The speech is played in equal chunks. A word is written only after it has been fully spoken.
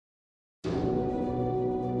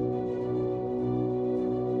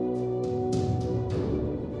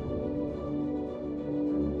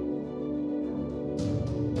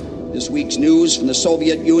This week's news from the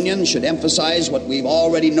Soviet Union should emphasize what we've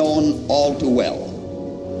already known all too well.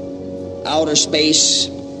 Outer space,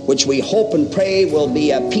 which we hope and pray will be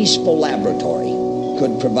a peaceful laboratory,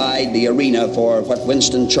 could provide the arena for what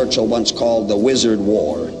Winston Churchill once called the Wizard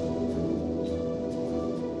War.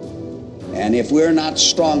 And if we're not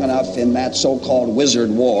strong enough in that so-called Wizard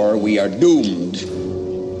War, we are doomed.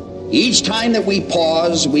 Each time that we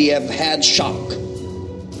pause, we have had shock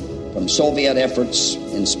from Soviet efforts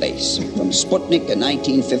in space, from Sputnik in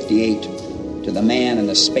 1958 to the man in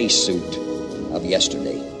the spacesuit of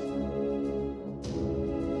yesterday.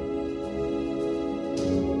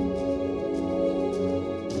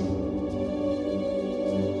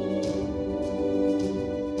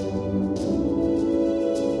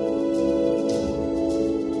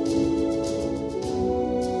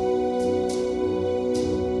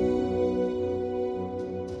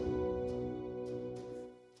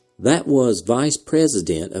 That was Vice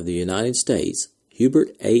President of the United States,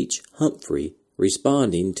 Hubert H. Humphrey,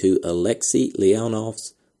 responding to Alexei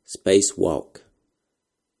Leonov's spacewalk.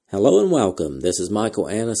 Hello and welcome. This is Michael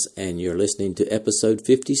Annis, and you're listening to episode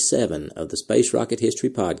 57 of the Space Rocket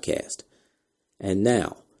History Podcast. And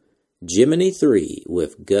now, Gemini 3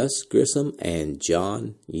 with Gus Grissom and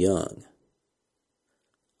John Young.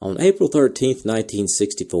 On April 13,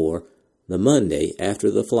 1964, the Monday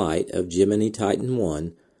after the flight of Gemini Titan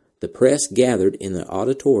 1, the press gathered in the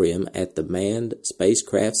auditorium at the Manned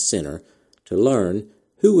Spacecraft Center to learn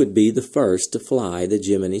who would be the first to fly the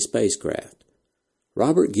Gemini spacecraft.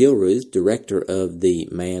 Robert Gilruth, director of the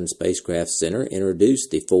Manned Spacecraft Center,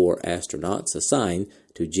 introduced the 4 astronauts assigned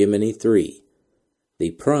to Gemini 3,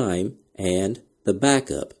 the prime and the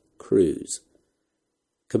backup crews.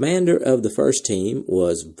 Commander of the first team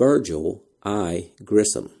was Virgil I.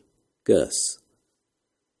 Grissom, Gus.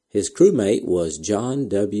 His crewmate was John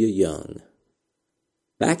W. Young.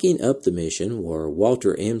 Backing up the mission were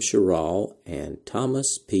Walter M. Schirra and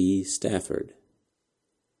Thomas P. Stafford.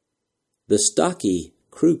 The stocky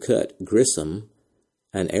crew-cut Grissom,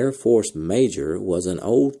 an Air Force major, was an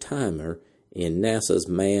old-timer in NASA's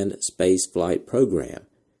manned spaceflight program.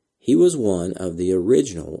 He was one of the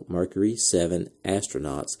original Mercury 7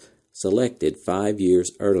 astronauts selected 5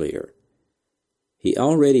 years earlier. He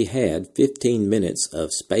already had 15 minutes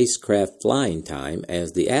of spacecraft flying time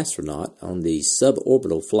as the astronaut on the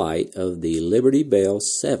suborbital flight of the Liberty Bell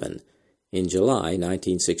 7 in July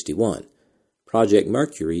 1961, Project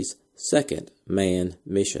Mercury's second manned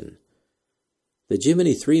mission. The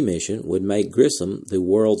Gemini 3 mission would make Grissom the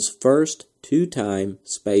world's first 2-time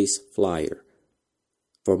space flyer.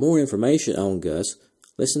 For more information on Gus,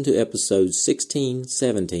 listen to episodes 16,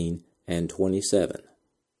 17, and 27.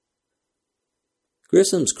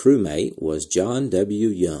 Grissom's crewmate was John W.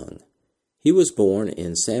 Young. He was born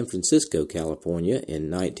in San Francisco, California in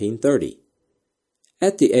 1930.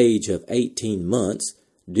 At the age of 18 months,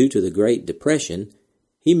 due to the Great Depression,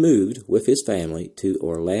 he moved with his family to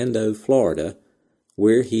Orlando, Florida,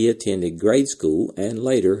 where he attended grade school and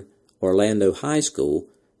later Orlando High School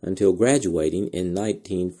until graduating in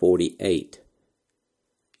 1948.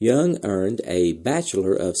 Young earned a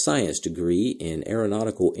Bachelor of Science degree in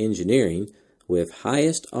Aeronautical Engineering with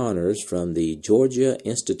highest honors from the Georgia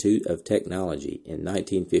Institute of Technology in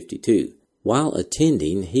 1952. While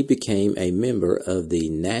attending, he became a member of the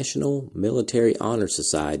National Military Honor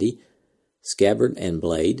Society, Scabbard and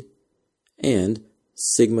Blade, and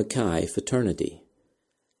Sigma Chi fraternity.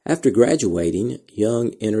 After graduating,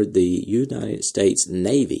 Young entered the United States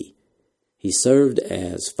Navy. He served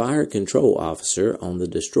as fire control officer on the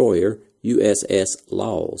destroyer USS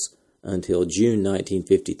Laws until June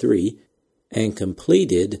 1953, and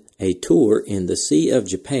completed a tour in the Sea of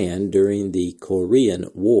Japan during the Korean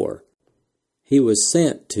War. He was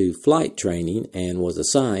sent to flight training and was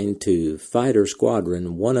assigned to Fighter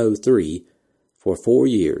Squadron 103 for 4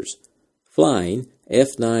 years, flying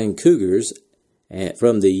F-9 Cougars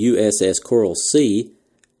from the USS Coral Sea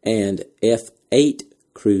and F-8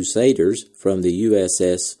 Crusaders from the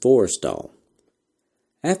USS Forrestal.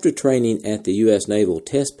 After training at the U.S. Naval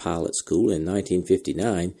Test Pilot School in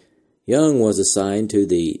 1959, Young was assigned to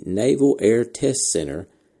the Naval Air Test Center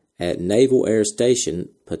at Naval Air Station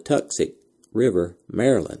Patuxent River,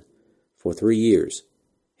 Maryland, for 3 years.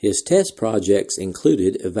 His test projects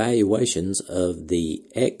included evaluations of the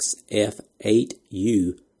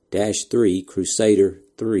XF-8U-3 Crusader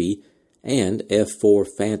III and F-4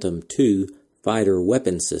 Phantom II fighter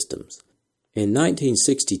weapon systems. In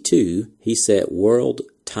 1962, he set world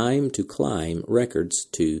time to climb records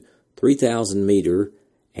to 3,000-meter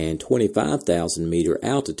and 25,000-meter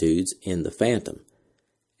altitudes in the Phantom,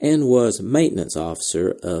 and was maintenance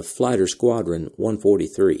officer of Fighter Squadron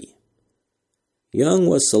 143. Young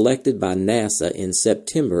was selected by NASA in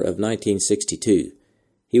September of 1962.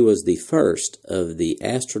 He was the first of the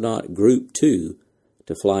astronaut Group 2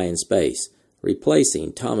 to fly in space,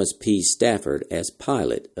 replacing Thomas P. Stafford as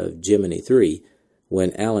pilot of Gemini 3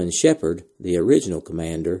 when Alan Shepard, the original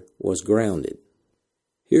commander, was grounded.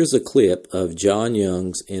 Here's a clip of John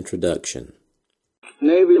Young's introduction.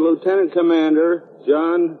 Navy Lieutenant Commander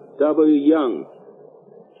John W. Young.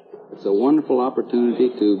 It's a wonderful opportunity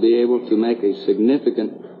to be able to make a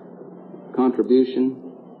significant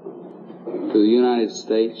contribution to the United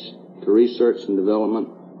States, to research and development,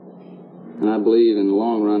 and I believe in the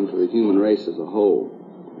long run for the human race as a whole.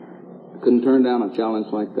 I couldn't turn down a challenge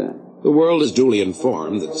like that. The world is duly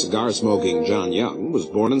informed that cigar-smoking John Young was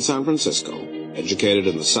born in San Francisco, educated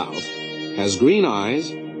in the South, has green eyes,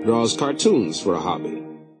 draws cartoons for a hobby.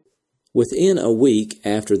 Within a week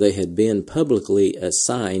after they had been publicly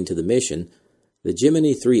assigned to the mission, the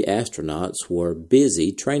Gemini 3 astronauts were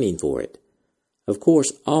busy training for it. Of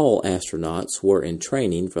course, all astronauts were in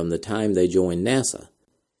training from the time they joined NASA.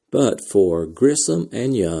 But for Grissom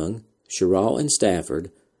and Young, Schirra and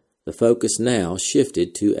Stafford, the focus now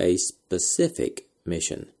shifted to a specific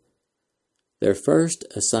mission. Their first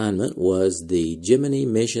assignment was the Gemini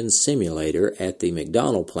Mission Simulator at the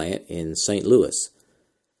McDonnell plant in St. Louis.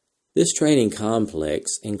 This training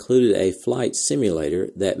complex included a flight simulator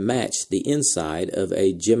that matched the inside of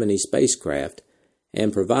a Gemini spacecraft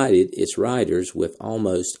and provided its riders with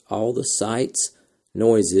almost all the sights,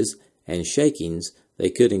 noises, and shakings they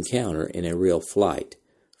could encounter in a real flight,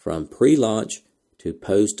 from pre-launch to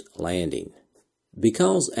post-landing.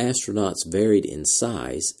 Because astronauts varied in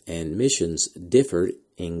size and missions differed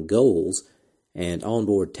in goals and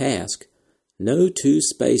onboard tasks, no two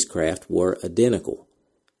spacecraft were identical,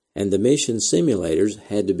 and the mission simulators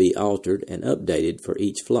had to be altered and updated for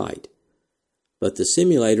each flight. But the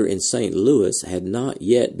simulator in St. Louis had not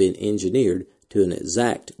yet been engineered to an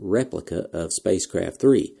exact replica of Spacecraft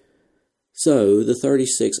 3, so the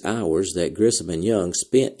 36 hours that Grissom and Young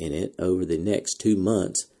spent in it over the next 2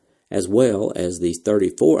 months, as well as the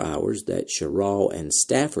 34 hours that Schirra and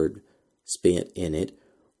Stafford spent in it,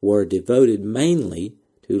 were devoted mainly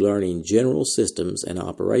to learning general systems and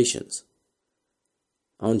operations.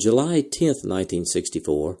 On July 10,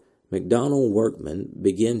 1964, McDonnell workmen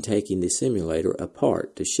began taking the simulator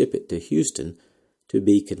apart to ship it to Houston to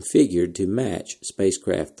be configured to match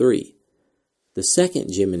Spacecraft 3. The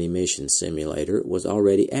second Gemini mission simulator was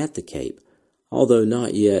already at the Cape, although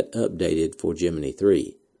not yet updated for Gemini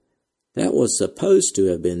 3. That was supposed to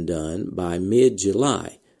have been done by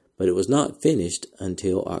mid-July, but it was not finished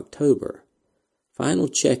until October. Final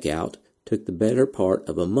checkout took the better part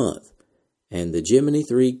of a month, and the Gemini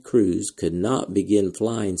 3 crews could not begin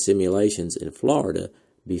flying simulations in Florida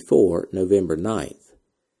before November 9th.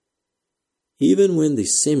 Even when the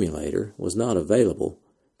simulator was not available,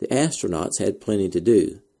 the astronauts had plenty to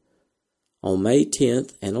do. On May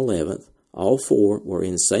 10th and 11th, all four were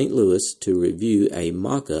in St. Louis to review a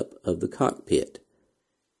mock-up of the cockpit.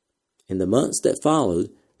 In the months that followed,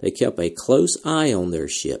 they kept a close eye on their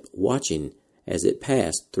ship, watching as it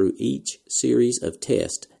passed through each series of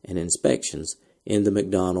tests and inspections in the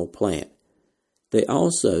McDonnell plant. They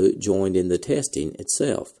also joined in the testing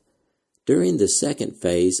itself. During the second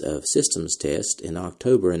phase of systems tests in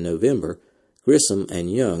October and November, Grissom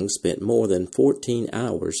and Young spent more than 14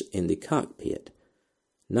 hours in the cockpit,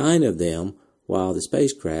 9 of them while the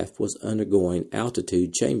spacecraft was undergoing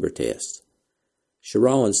altitude chamber tests.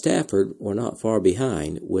 Schirra and Stafford were not far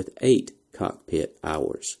behind with 8 cockpit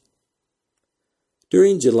hours.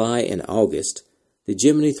 During July and August, the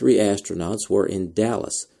Gemini 3 astronauts were in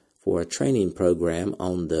Dallas for a training program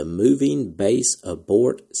on the Moving Base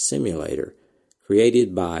Abort Simulator,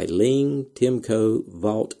 created by Ling Timco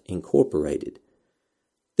Vault Incorporated.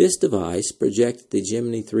 This device projected the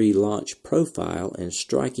Gemini 3 launch profile in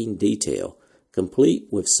striking detail, complete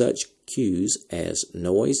with such cues as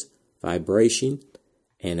noise, vibration,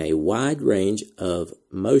 and a wide range of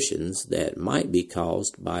motions that might be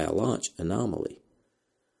caused by a launch anomaly.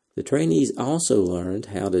 The trainees also learned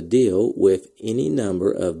how to deal with any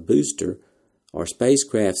number of booster or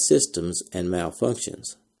spacecraft systems and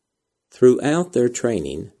malfunctions. Throughout their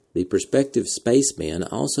training, the prospective spacemen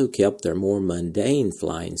also kept their more mundane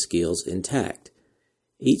flying skills intact.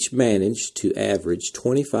 Each managed to average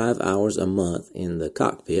 25 hours a month in the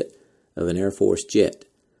cockpit of an Air Force jet.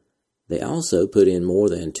 They also put in more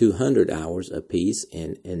than 200 hours apiece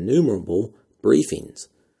in innumerable briefings.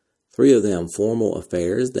 3 of them formal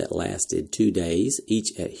affairs that lasted 2 days,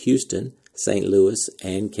 each at Houston, St. Louis,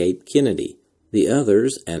 and Cape Kennedy. The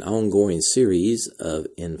others, an ongoing series of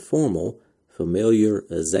informal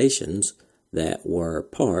familiarizations that were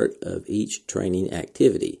part of each training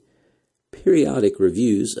activity. Periodic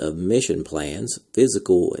reviews of mission plans,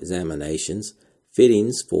 physical examinations,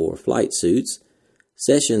 fittings for flight suits,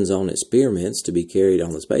 sessions on experiments to be carried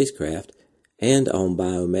on the spacecraft, and on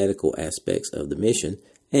biomedical aspects of the mission,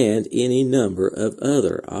 and any number of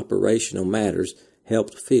other operational matters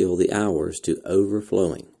helped fill the hours to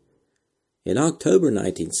overflowing. In October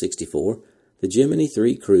 1964, the Gemini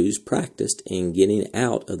 3 crews practiced in getting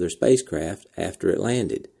out of their spacecraft after it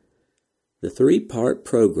landed. The 3-part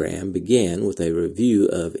program began with a review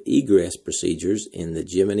of egress procedures in the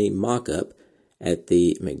Gemini mock-up at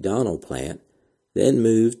the McDonnell plant, then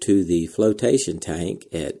moved to the flotation tank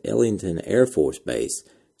at Ellington Air Force Base,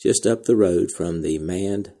 just up the road from the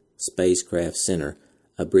Manned Spacecraft Center,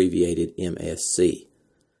 abbreviated MSC.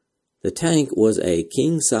 The tank was a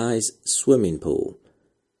king-size swimming pool,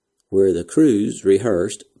 where the crews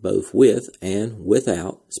rehearsed both with and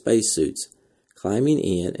without spacesuits, climbing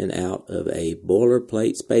in and out of a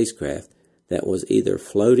boilerplate spacecraft that was either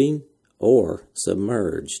floating or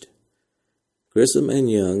submerged. Grissom and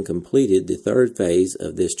Young completed the 3rd phase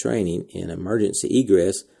of this training in emergency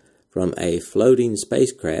egress from a floating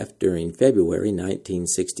spacecraft during February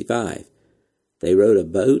 1965. They rowed a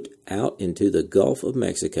boat out into the Gulf of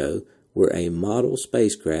Mexico where a model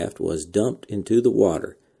spacecraft was dumped into the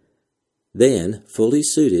water. Then, fully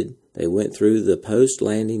suited, they went through the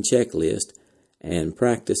post-landing checklist and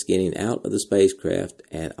practiced getting out of the spacecraft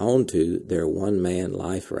and onto their one-man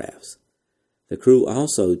life rafts. The crew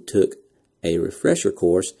also took a refresher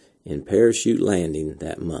course in parachute landing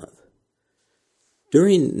that month.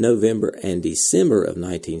 During November and December of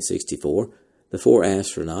 1964, the 4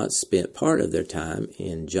 astronauts spent part of their time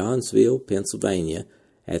in Johnsville, Pennsylvania,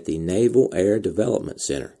 at the Naval Air Development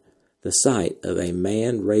Center, the site of a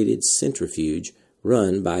man-rated centrifuge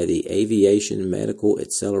run by the Aviation Medical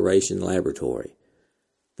Acceleration Laboratory.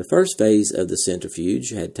 The first phase of the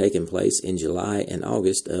centrifuge had taken place in July and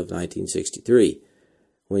August of 1963,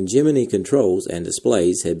 when Gemini controls and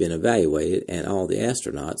displays had been evaluated and all the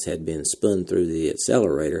astronauts had been spun through the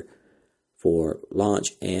accelerator for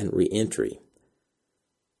launch and re-entry.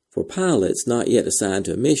 For pilots not yet assigned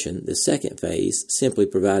to a mission, the second phase simply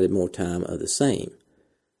provided more time of the same.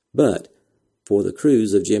 But for the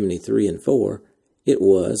crews of Gemini 3 and 4, it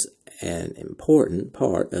was an important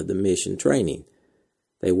part of the mission training.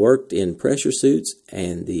 They worked in pressure suits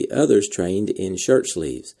and the others trained in shirt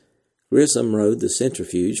sleeves. Grissom rode the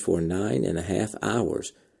centrifuge for 9.5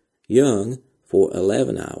 hours, Young for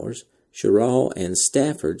 11 hours. Sherrill and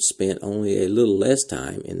Stafford spent only a little less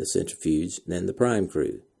time in the centrifuge than the prime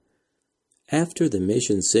crew. After the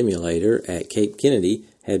mission simulator at Cape Kennedy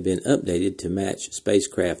had been updated to match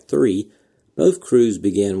Spacecraft 3, both crews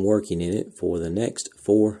began working in it for the next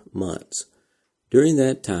 4 months. During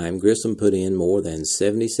that time, Grissom put in more than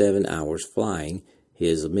 77 hours flying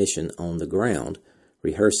his mission on the ground,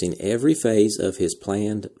 rehearsing every phase of his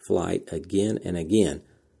planned flight again and again,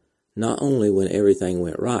 not only when everything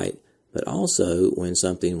went right, but also when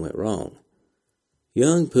something went wrong.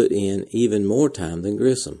 Young put in even more time than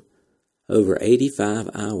Grissom, over 85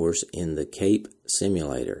 hours in the Cape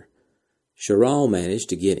simulator. Sherrill managed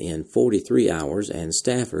to get in 43 hours and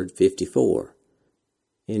Stafford 54.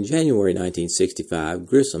 In January 1965,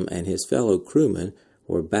 Grissom and his fellow crewmen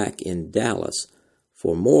were back in Dallas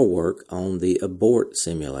for more work on the abort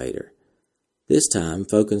simulator, this time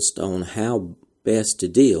focused on how best to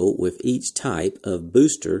deal with each type of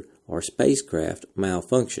booster or spacecraft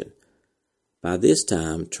malfunction. By this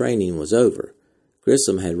time, training was over.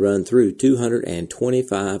 Grissom had run through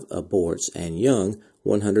 225 aborts and Young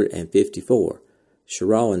 154.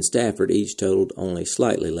 Sherrill and Stafford each totaled only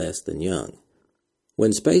slightly less than Young.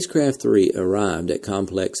 When Spacecraft 3 arrived at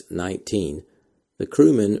Complex 19, the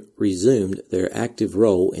crewmen resumed their active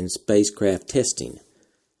role in spacecraft testing,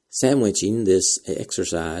 sandwiching this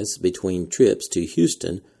exercise between trips to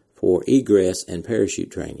Houston for egress and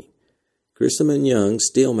parachute training. Grissom and Young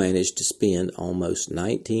still managed to spend almost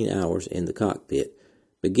 19 hours in the cockpit,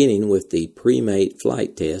 beginning with the pre-mate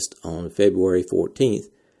flight test on February 14th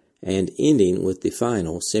and ending with the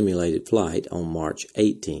final simulated flight on March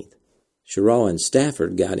 18th. Sherrill and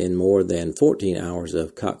Stafford got in more than 14 hours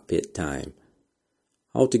of cockpit time.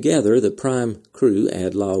 Altogether, the prime crew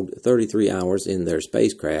had logged 33 hours in their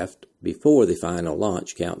spacecraft before the final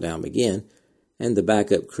launch countdown began, and the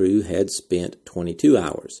backup crew had spent 22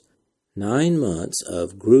 hours. 9 months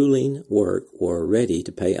of grueling work were ready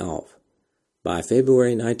to pay off. By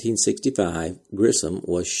February 1965, Grissom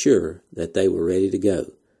was sure that they were ready to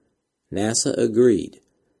go. NASA agreed.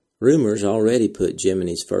 Rumors already put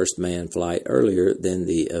Gemini's first manned flight earlier than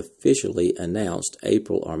the officially announced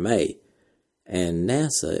April or May, and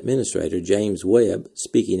NASA Administrator James Webb,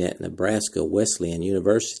 speaking at Nebraska Wesleyan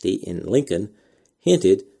University in Lincoln,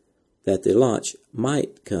 hinted that the launch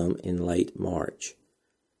might come in late March.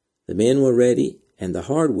 The men were ready, and the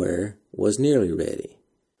hardware was nearly ready.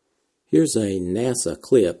 Here's a NASA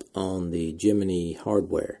clip on the Gemini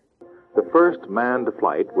hardware. The first manned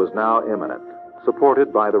flight was now imminent,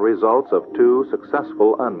 supported by the results of 2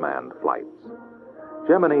 successful unmanned flights.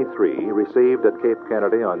 Gemini 3, received at Cape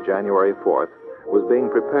Kennedy on January 4th, was being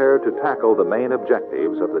prepared to tackle the main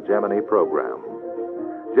objectives of the Gemini program.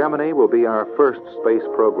 Gemini will be our first space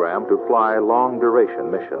program to fly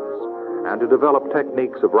long-duration missions and to develop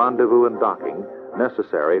techniques of rendezvous and docking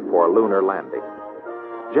necessary for lunar landing.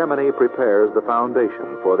 Gemini prepares the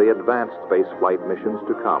foundation for the advanced spaceflight missions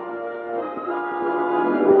to come.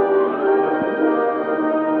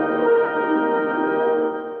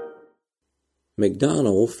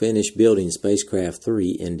 McDonnell finished building Spacecraft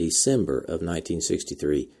 3 in December of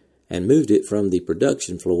 1963 and moved it from the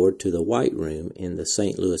production floor to the White Room in the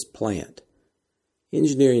St. Louis plant.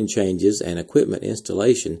 Engineering changes and equipment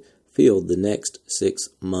installation filled the next 6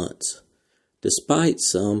 months. Despite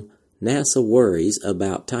some NASA worries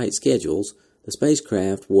about tight schedules, the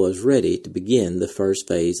spacecraft was ready to begin the first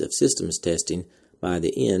phase of systems testing by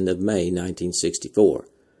the end of May 1964.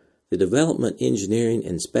 The Development Engineering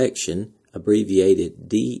Inspection, abbreviated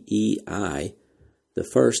DEI, the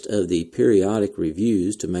first of the periodic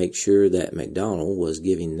reviews to make sure that McDonnell was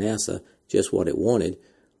giving NASA just what it wanted,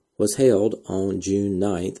 was held on June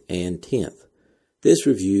 9th and 10th. This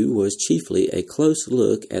review was chiefly a close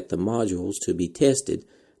look at the modules to be tested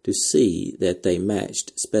to see that they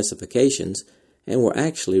matched specifications and were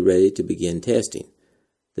actually ready to begin testing.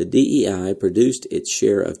 The DEI produced its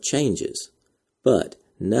share of changes, but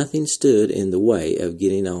nothing stood in the way of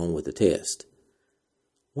getting on with the test.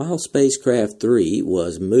 While Spacecraft 3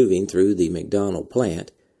 was moving through the McDonnell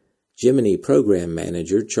plant, Gemini program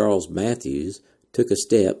manager Charles Matthews took a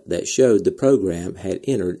step that showed the program had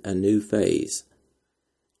entered a new phase.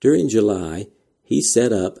 During July, he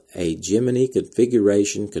set up a Gemini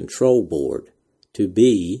Configuration Control Board to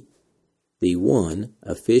be the one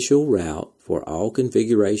official route for all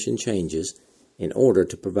configuration changes in order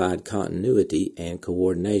to provide continuity and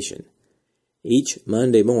coordination. Each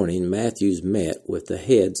Monday morning, Matthews met with the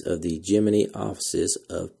heads of the Gemini offices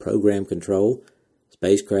of Program Control,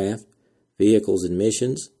 Spacecraft, Vehicles and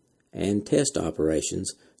Missions, and Test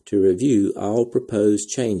Operations to review all proposed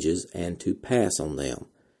changes and to pass on them.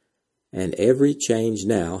 And every change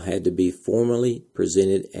now had to be formally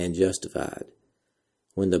presented and justified.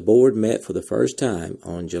 When the board met for the first time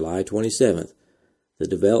on July 27th, the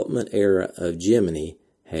development era of Gemini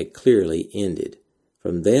had clearly ended.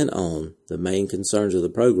 From then on, the main concerns of the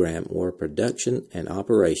program were production and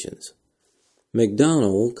operations.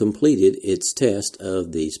 McDonnell completed its test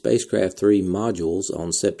of the Spacecraft 3 modules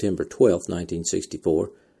on September 12,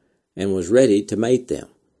 1964, and was ready to mate them.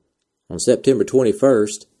 On September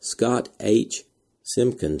 21st, Scott H.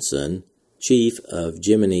 Simpkinson, Chief of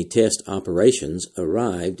Gemini Test Operations,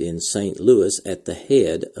 arrived in St. Louis at the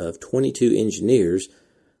head of 22 engineers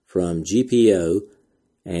from GPO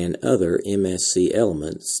and other MSC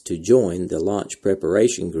elements to join the launch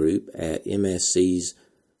preparation group at MSC's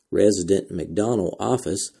resident McDonnell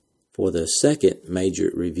office for the second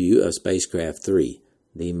major review of Spacecraft 3,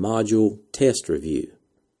 the Module Test Review.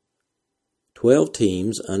 12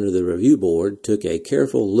 teams under the review board took a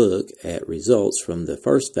careful look at results from the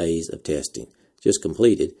first phase of testing, just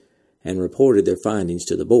completed, and reported their findings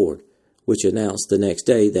to the board, which announced the next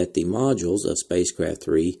day that the modules of Spacecraft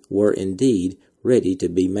 3 were indeed ready to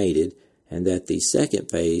be mated and that the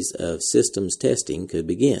second phase of systems testing could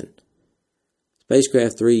begin.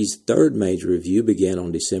 Spacecraft 3's third major review began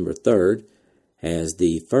on December 3rd as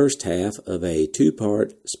the first half of a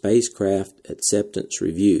 2-part spacecraft acceptance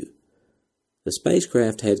review. The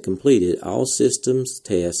spacecraft had completed all systems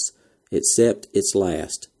tests except its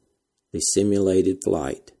last, the simulated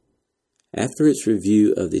flight. After its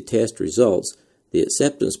review of the test results, the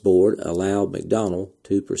acceptance board allowed McDonnell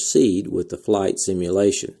to proceed with the flight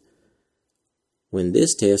simulation. When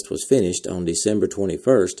this test was finished on December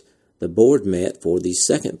 21st, the board met for the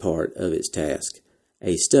second part of its task,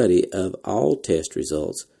 a study of all test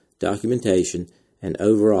results, documentation, and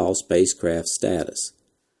overall spacecraft status.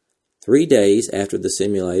 3 days after the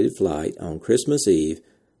simulated flight, on Christmas Eve,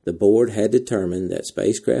 the board had determined that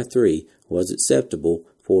Spacecraft 3 was acceptable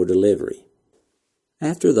for delivery.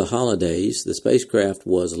 After the holidays, the spacecraft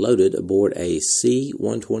was loaded aboard a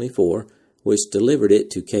C-124, which delivered it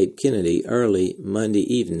to Cape Kennedy early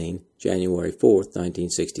Monday evening, January 4,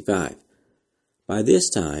 1965. By this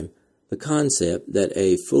time, the concept that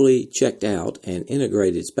a fully checked out and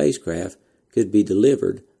integrated spacecraft could be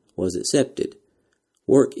delivered was accepted.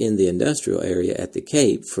 Work in the industrial area at the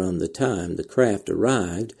Cape from the time the craft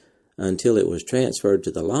arrived until it was transferred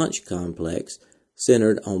to the launch complex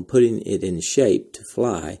centered on putting it in shape to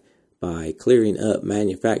fly by clearing up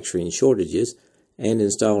manufacturing shortages and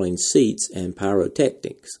installing seats and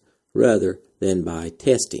pyrotechnics rather than by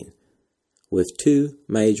testing, with two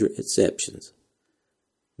major exceptions.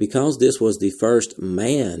 Because this was the first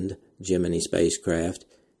manned Gemini spacecraft,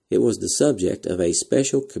 it was the subject of a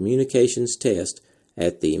special communications test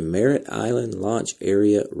at the Merritt Island Launch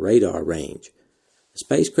Area Radar Range. The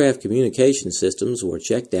spacecraft communication systems were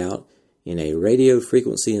checked out in a radio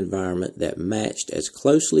frequency environment that matched as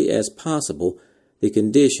closely as possible the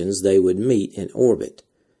conditions they would meet in orbit.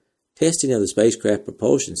 Testing of the spacecraft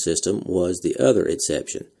propulsion system was the other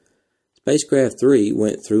exception. Spacecraft 3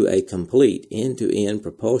 went through a complete end-to-end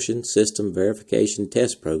propulsion system verification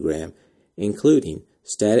test program, including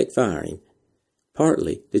static firing,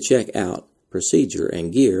 partly to check out procedure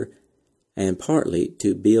and gear, and partly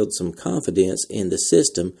to build some confidence in the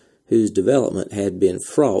system whose development had been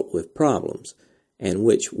fraught with problems, and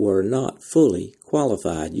which were not fully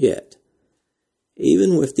qualified yet.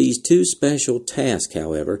 Even with these two special tasks,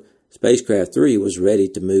 however, Spacecraft 3 was ready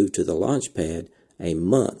to move to the launch pad a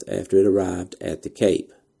month after it arrived at the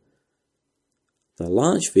Cape. The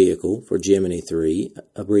launch vehicle for Gemini 3,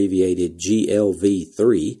 abbreviated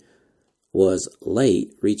GLV-3, was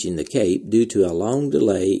late reaching the Cape due to a long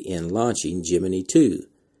delay in launching Gemini 2.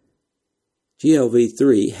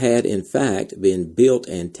 GLV-3 had in fact been built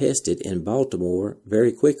and tested in Baltimore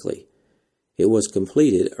very quickly. It was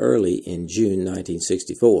completed early in June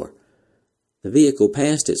 1964. The vehicle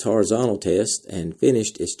passed its horizontal test and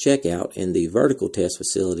finished its checkout in the vertical test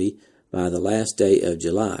facility by the last day of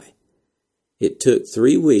July. It took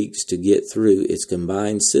 3 weeks to get through its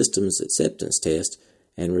combined systems acceptance test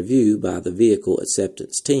and review by the vehicle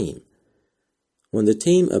acceptance team. When the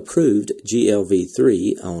team approved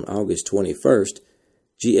GLV-3 on August 21st,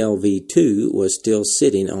 GLV-2 was still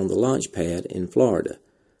sitting on the launch pad in Florida.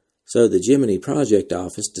 So the Gemini Project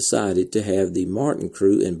Office decided to have the Martin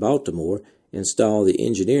crew in Baltimore install the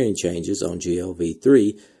engineering changes on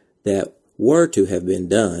GLV-3 that were to have been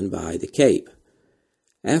done by the Cape.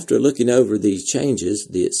 After looking over these changes,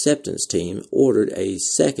 the acceptance team ordered a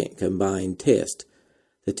second combined test.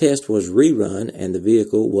 The test was rerun and the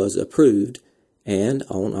vehicle was approved, and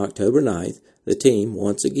on October 9th, the team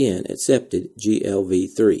once again accepted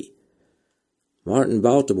GLV-3. Martin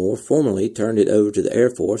Baltimore formally turned it over to the Air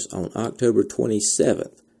Force on October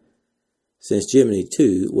 27th. Since Gemini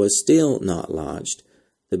 2 was still not launched,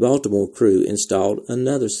 the Baltimore crew installed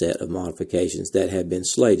another set of modifications that had been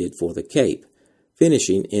slated for the Cape,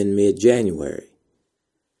 finishing in mid-January.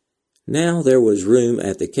 Now there was room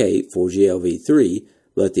at the Cape for GLV-3,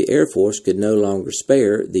 but the Air Force could no longer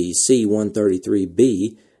spare the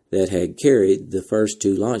C-133B that had carried the first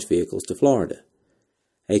two launch vehicles to Florida.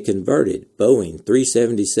 A converted Boeing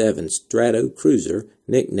 377 Stratocruiser,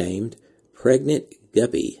 nicknamed Pregnant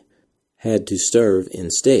Guppy, had to serve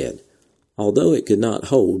instead, although it could not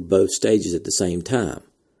hold both stages at the same time.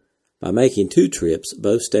 By making 2 trips,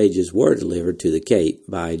 both stages were delivered to the Cape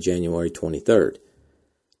by January 23rd.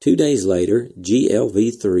 2 days later,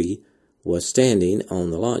 GLV-3 was standing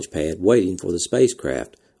on the launch pad waiting for the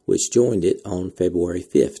spacecraft, which joined it on February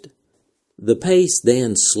 5th. The pace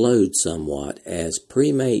then slowed somewhat as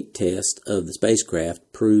pre-mate tests of the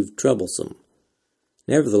spacecraft proved troublesome.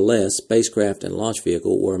 Nevertheless, spacecraft and launch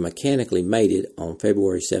vehicle were mechanically mated on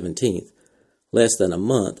February 17th, less than a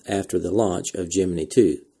month after the launch of Gemini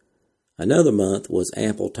 2. Another month was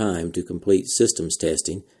ample time to complete systems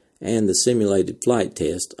testing, and the simulated flight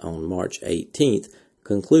test on March 18th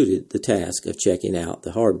concluded the task of checking out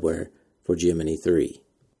the hardware for Gemini 3.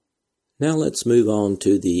 Now let's move on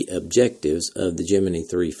to the objectives of the Gemini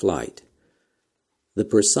 3 flight. The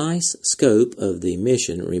precise scope of the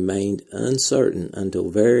mission remained uncertain until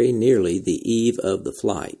very nearly the eve of the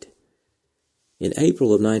flight. In April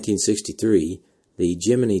of 1963, the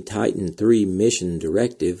Gemini Titan III mission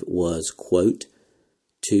directive was, quote,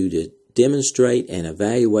 to demonstrate and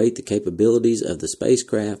evaluate the capabilities of the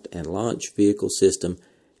spacecraft and launch vehicle system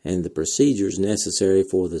and the procedures necessary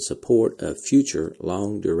for the support of future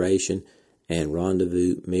long-duration and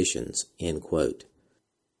rendezvous missions, end quote.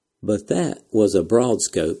 But that was a broad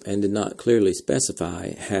scope and did not clearly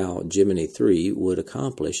specify how Gemini 3 would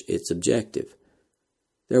accomplish its objective.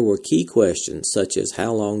 there were key questions such as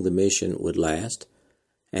how long the mission would last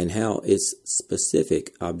and how its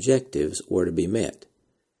specific objectives were to be met.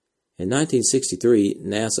 In 1963,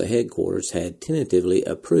 NASA headquarters had tentatively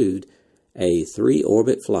approved a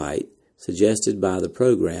 3-orbit flight suggested by the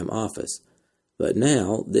program office, but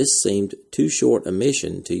now this seemed too short a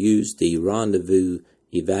mission to use the rendezvous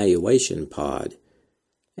evaluation pod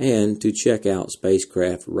and to check out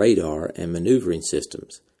spacecraft radar and maneuvering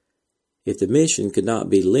systems. If the mission could not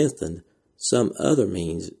be lengthened, some other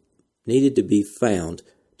means needed to be found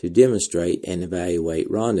to demonstrate and evaluate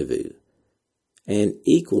rendezvous. And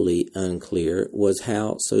equally unclear was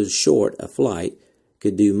how so short a flight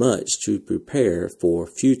could do much to prepare for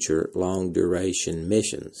future long-duration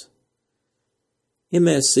missions.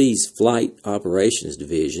 MSC's Flight Operations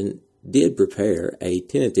Division did prepare a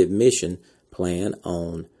tentative mission plan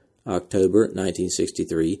on October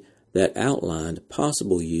 1963 that outlined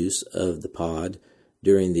possible use of the pod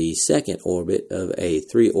during the second orbit of a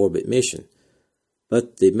 3-orbit mission.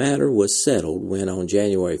 But the matter was settled when on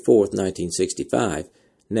January 4, 1965,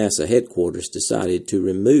 NASA headquarters decided to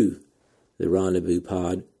remove the rendezvous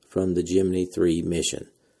pod from the Gemini 3 mission.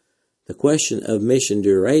 The question of mission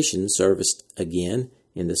duration surfaced again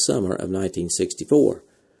in the summer of 1964.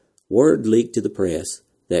 Word leaked to the press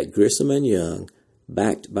that Grissom and Young,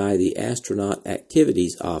 backed by the Astronaut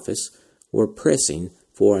Activities Office, were pressing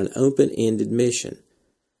for an open-ended mission.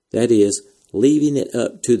 That is, leaving it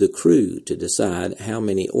up to the crew to decide how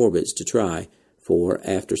many orbits to try for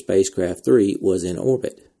after Spacecraft 3 was in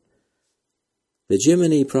orbit. The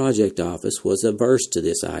Gemini Project Office was averse to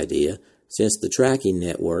this idea since the tracking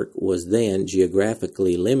network was then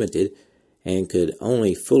geographically limited and could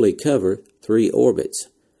only fully cover 3 orbits.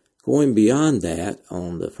 Going beyond that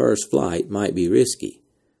on the first flight might be risky.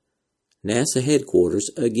 NASA headquarters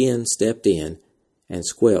again stepped in and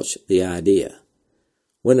squelched the idea.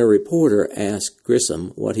 When a reporter asked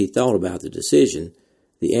Grissom what he thought about the decision,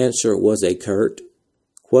 the answer was a curt,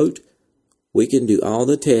 quote, "We can do all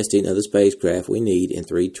the testing of the spacecraft we need in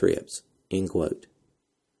 3 trips," end quote.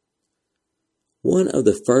 One of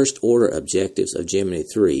the first-order objectives of Gemini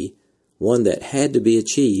 3, one that had to be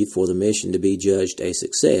achieved for the mission to be judged a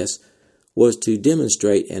success, was to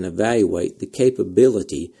demonstrate and evaluate the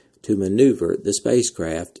capability to maneuver the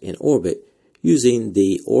spacecraft in orbit using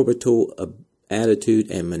the Orbital Attitude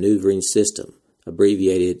and Maneuvering System,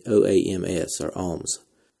 abbreviated OAMS or OMS.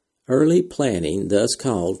 Early planning thus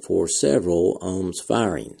called for several OMS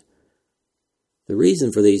firing. The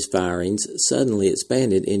reason for these firings suddenly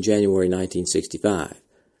expanded in January 1965.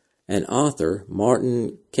 An author,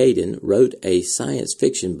 Martin Caidin, wrote a science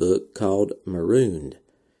fiction book called Marooned.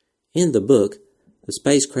 In the book, the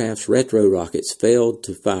spacecraft's retro rockets failed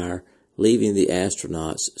to fire, leaving the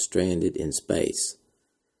astronauts stranded in space.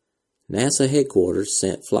 NASA headquarters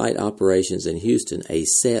sent Flight Operations in Houston a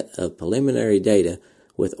set of preliminary data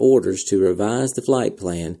with orders to revise the flight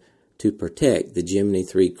plan to protect the Gemini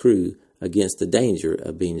 3 crew against the danger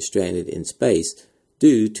of being stranded in space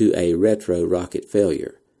due to a retro rocket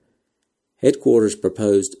failure. Headquarters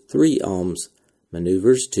proposed 3 OMS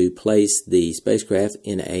maneuvers to place the spacecraft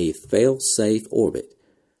in a fail-safe orbit,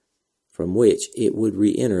 from which it would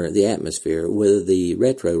re-enter the atmosphere whether the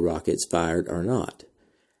retro rockets fired or not.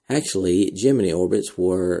 Actually, Gemini orbits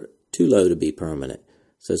were too low to be permanent,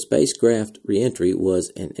 so spacecraft re-entry was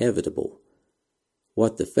inevitable.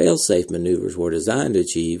 What the fail-safe maneuvers were designed to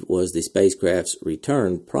achieve was the spacecraft's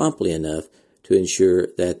return promptly enough to ensure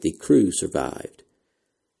that the crew survived.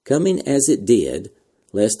 Coming as it did,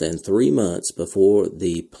 less than 3 months before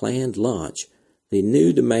the planned launch, the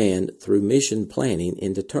new demand threw mission planning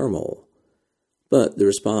into turmoil. But the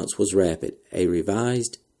response was rapid. A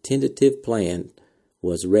revised, tentative plan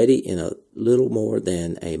was ready in a little more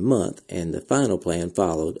than a month, and the final plan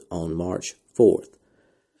followed on March 4th.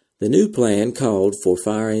 The new plan called for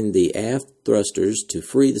firing the aft thrusters to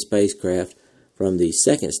free the spacecraft from the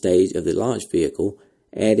second stage of the launch vehicle,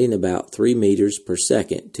 adding about 3 meters per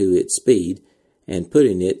second to its speed, and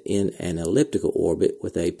putting it in an elliptical orbit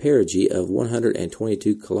with a perigee of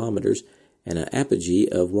 122 kilometers and an apogee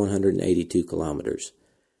of 182 kilometers.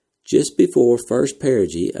 Just before first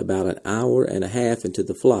perigee, about an hour and a half into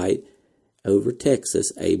the flight over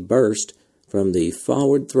Texas, a burst from the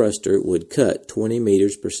forward thruster would cut 20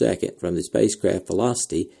 meters per second from the spacecraft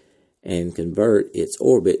velocity and convert its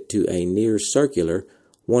orbit to a near circular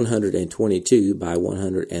 122 by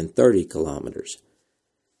 130 kilometers.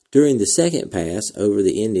 During the second pass over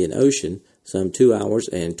the Indian Ocean, some 2 hours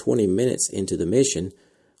and 20 minutes into the mission,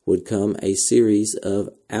 would come a series of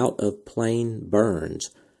out-of-plane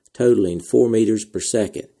burns totaling 4 meters per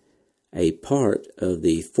second, a part of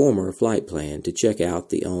the former flight plan to check out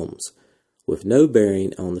the OMS, with no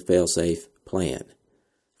bearing on the failsafe plan.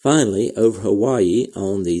 Finally, over Hawaii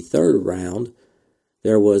on the third round,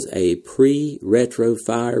 there was a pre-retro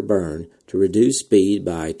fire burn to reduce speed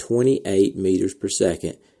by 28 meters per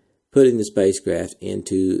second, putting the spacecraft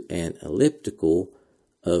into an elliptical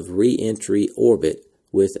of re-entry orbit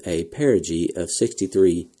with a perigee of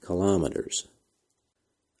 63 kilometers.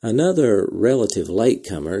 Another relative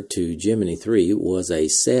latecomer to Gemini 3 was a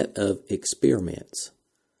set of experiments.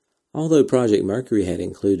 Although Project Mercury had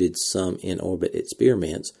included some in-orbit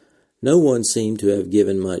experiments, no one seemed to have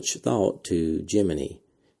given much thought to Gemini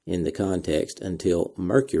in the context until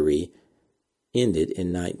Mercury ended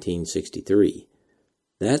in 1963.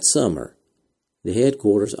 That summer, the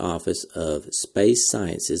headquarters office of Space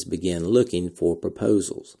Sciences began looking for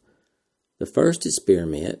proposals. The first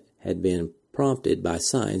experiment had been prompted by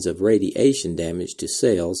signs of radiation damage to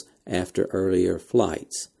cells after earlier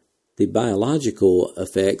flights, the biological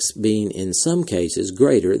effects being in some cases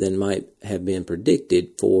greater than might have been predicted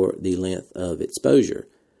for the length of exposure.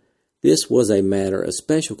 This was a matter of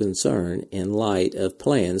special concern in light of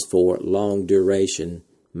plans for long-duration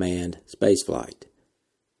manned spaceflight.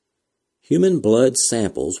 Human blood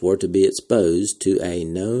samples were to be exposed to a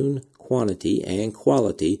known quantity and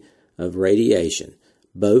quality of radiation,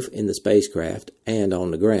 both in the spacecraft and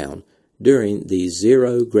on the ground, during the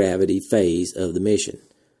zero-gravity phase of the mission.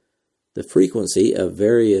 The frequency of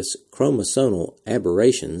various chromosomal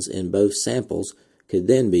aberrations in both samples could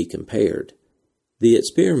then be compared. The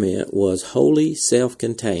experiment was wholly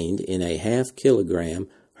self-contained in a half-kilogram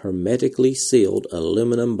hermetically sealed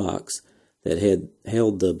aluminum box that had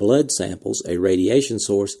held the blood samples, a radiation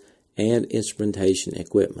source, and instrumentation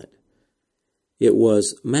equipment. It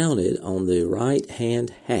was mounted on the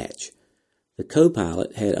right-hand hatch. The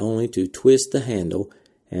co-pilot had only to twist the handle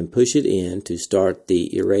and push it in to start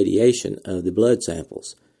the irradiation of the blood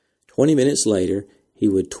samples. 20 minutes later, he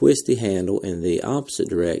would twist the handle in the opposite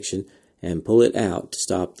direction and pull it out to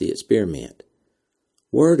stop the experiment.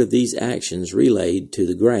 Word of these actions relayed to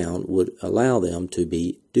the ground would allow them to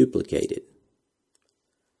be duplicated.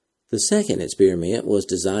 The second experiment was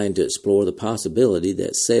designed to explore the possibility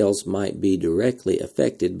that cells might be directly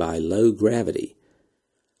affected by low gravity,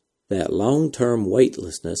 that long-term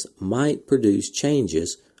weightlessness might produce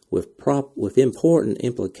changes with important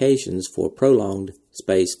implications for prolonged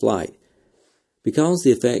space flight. Because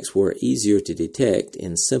the effects were easier to detect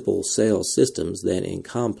in simple cell systems than in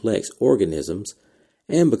complex organisms,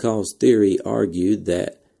 and because theory argued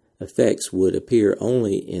that effects would appear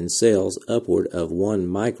only in cells upward of 1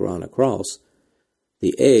 micron across,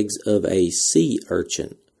 the eggs of a sea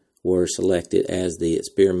urchin were selected as the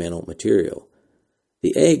experimental material.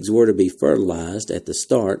 The eggs were to be fertilized at the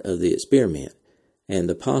start of the experiment, and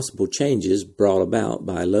the possible changes brought about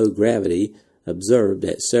by low gravity observed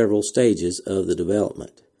at several stages of the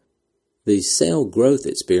development. The cell growth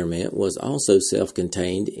experiment was also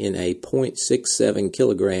self-contained in a 0.67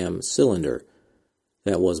 kilogram cylinder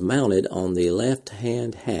that was mounted on the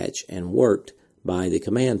left-hand hatch and worked by the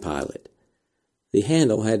command pilot. The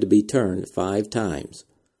handle had to be turned 5 times,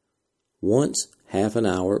 once half an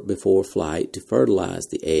hour before flight to fertilize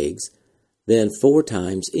the eggs, then 4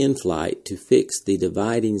 times in flight to fix the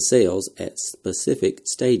dividing cells at specific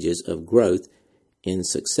stages of growth in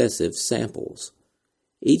successive samples.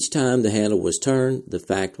 Each time the handle was turned, the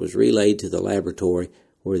fact was relayed to the laboratory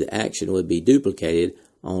where the action would be duplicated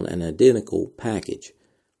on an identical package.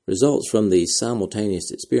 Results from these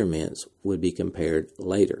simultaneous experiments would be compared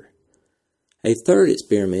later. A third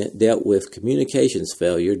experiment dealt with communications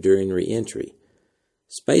failure during re-entry.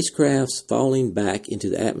 Spacecrafts falling back into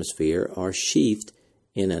the atmosphere are sheathed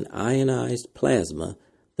in an ionized plasma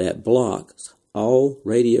that blocks all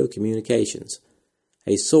radio communications,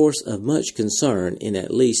 a source of much concern in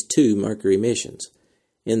at least 2 Mercury missions.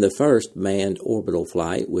 In the first manned orbital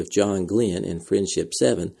flight with John Glenn in Friendship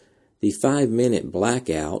 7, the 5-minute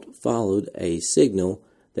blackout followed a signal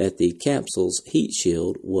that the capsule's heat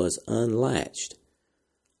shield was unlatched.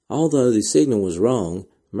 Although the signal was wrong,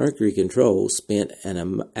 Mercury Control spent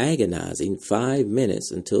an agonizing 5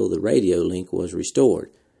 minutes until the radio link was restored.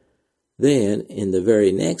 Then, in the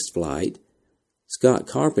very next flight, Scott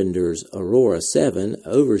Carpenter's Aurora 7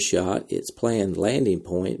 overshot its planned landing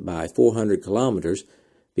point by 400 kilometers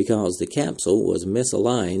because the capsule was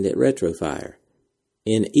misaligned at retrofire.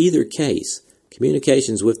 In either case,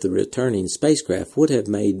 communications with the returning spacecraft would have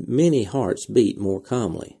made many hearts beat more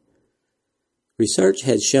calmly. Research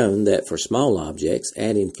had shown that for small objects,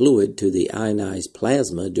 adding fluid to the ionized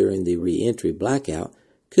plasma during the re-entry blackout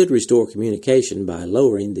could restore communication by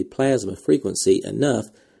lowering the plasma frequency enough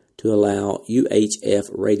to allow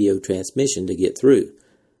UHF radio transmission to get through.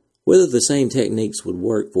 Whether the same techniques would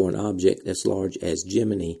work for an object as large as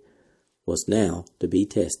Gemini was now to be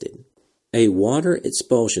tested. A water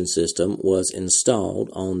expulsion system was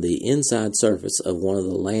installed on the inside surface of one of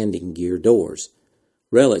the landing gear doors,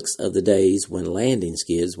 relics of the days when landing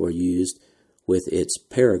skids were used with its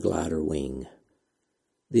paraglider wing.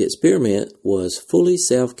 The experiment was fully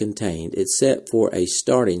self-contained except for a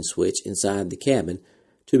starting switch inside the cabin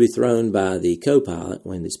to be thrown by the co-pilot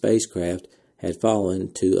when the spacecraft had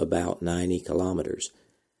fallen to about 90 kilometers.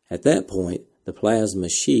 At that point, the plasma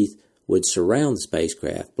sheath would surround the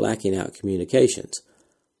spacecraft, blacking out communications.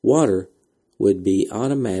 Water would be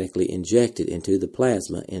automatically injected into the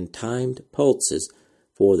plasma in timed pulses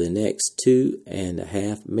for the next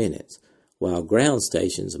 2.5 minutes, while ground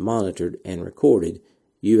stations monitored and recorded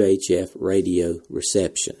UHF radio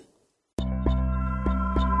reception.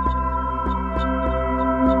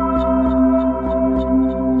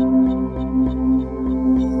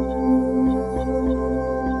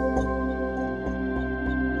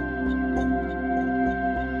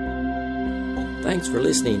 Thanks for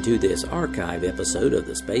listening to this archive episode of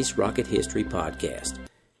the Space Rocket History Podcast.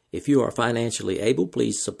 If you are financially able,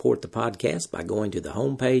 please support the podcast by going to the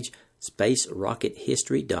homepage,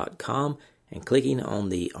 spacerockethistory.com, and clicking on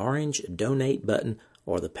the orange donate button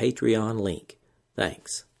or the Patreon link.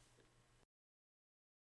 Thanks.